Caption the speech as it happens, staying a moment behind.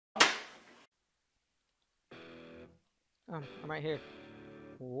I'm right here.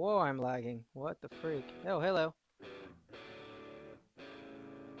 Whoa, I'm lagging. What the freak? Oh, hello.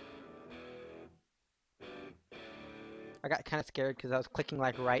 I got kind of scared because I was clicking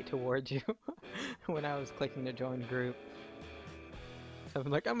like right towards you when I was clicking to join group. So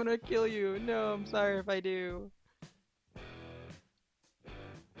I'm like, I'm gonna kill you. No, I'm sorry if I do.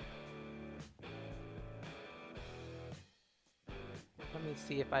 Let me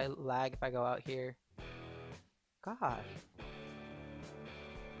see if I lag if I go out here. Gosh.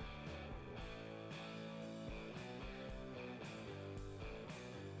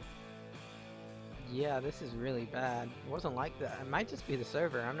 Yeah, this is really bad. It wasn't like that. It might just be the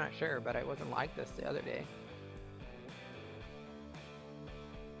server, I'm not sure, but it wasn't like this the other day.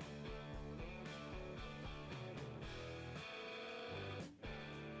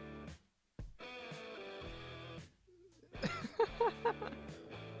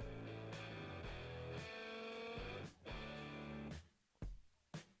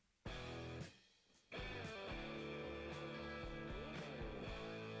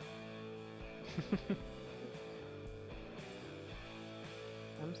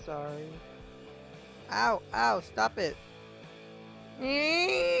 I'm sorry. Ow, ow, stop it.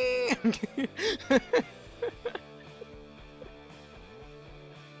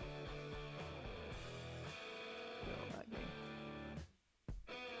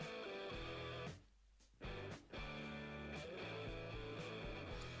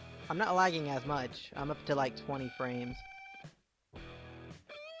 I'm not lagging as much. I'm up to like 20 frames.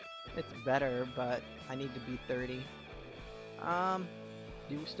 It's better, but I need to be 30.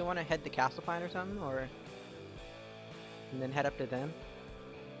 Do you still want to head to Castlepine or something, or and then head up to them?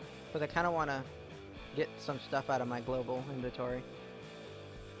 Because I kind of want to get some stuff out of my global inventory.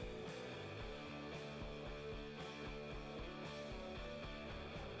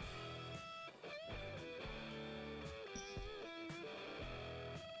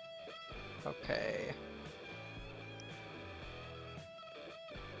 Okay.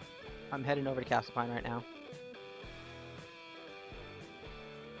 I'm heading over to Castlepine right now.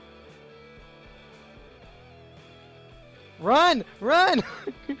 Run! Run!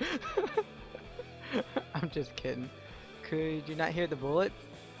 I'm just kidding. Could you not hear the bullets?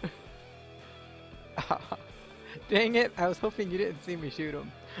 Dang it! I was hoping you didn't see me shoot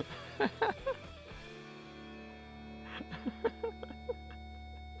him.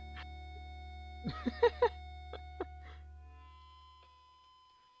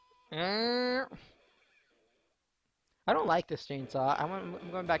 I don't like this chainsaw. I'm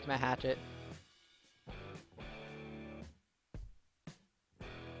going back to my hatchet.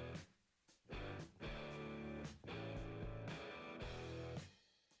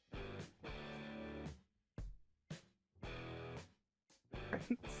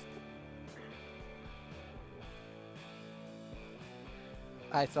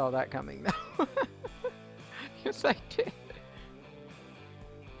 I saw that coming though. Yes, I did.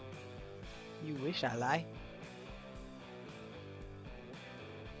 You wish I lie.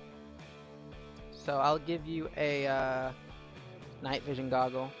 So I'll give you a night vision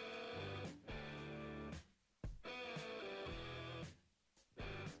goggle.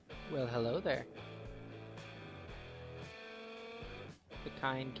 Well, hello there. The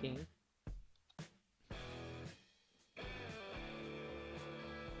kind king.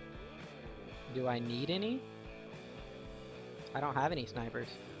 Do I need any? I don't have any snipers.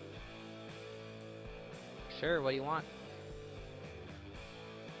 Sure, what do you want?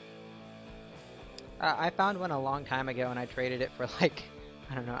 I found one a long time ago and I traded it for like,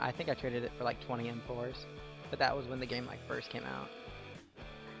 I don't know, I think I traded it for like 20 M4s. But that was when the game like first came out.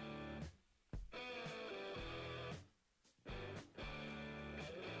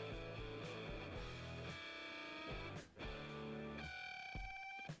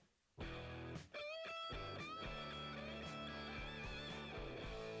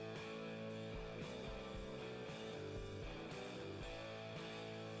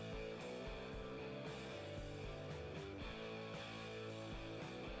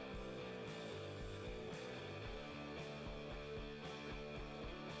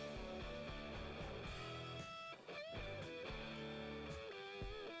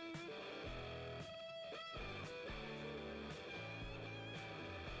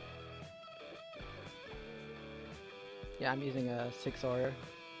 Yeah, I'm using a 6-auger.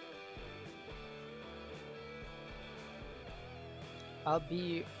 I'll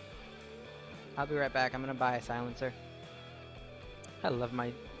be right back. I'm gonna buy a silencer. I love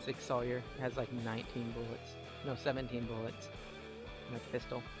my 6-auger. It has like 19 bullets. No, 17 bullets. And a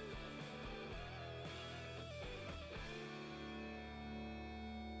pistol.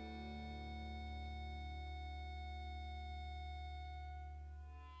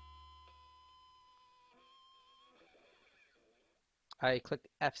 I clicked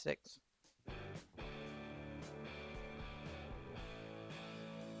F6.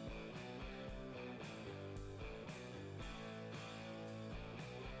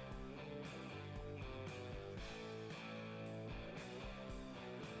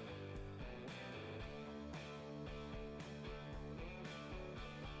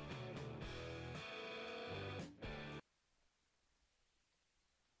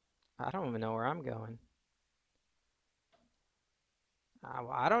 I don't even know where I'm going.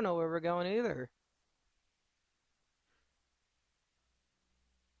 I don't know where we're going either.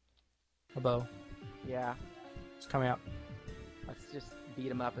 A bow. Yeah. It's coming up. Let's just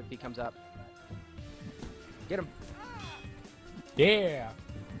beat him up if he comes up. Get him. Yeah.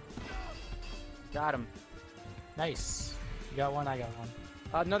 Got him. Nice. You got one. I got one.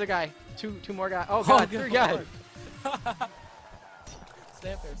 Another guy. Two more guys. Oh god, good 3 guys.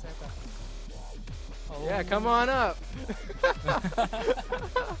 Stay up there. Stay up there. Oh. Yeah, come on up. I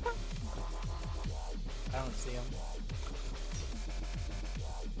don't see him.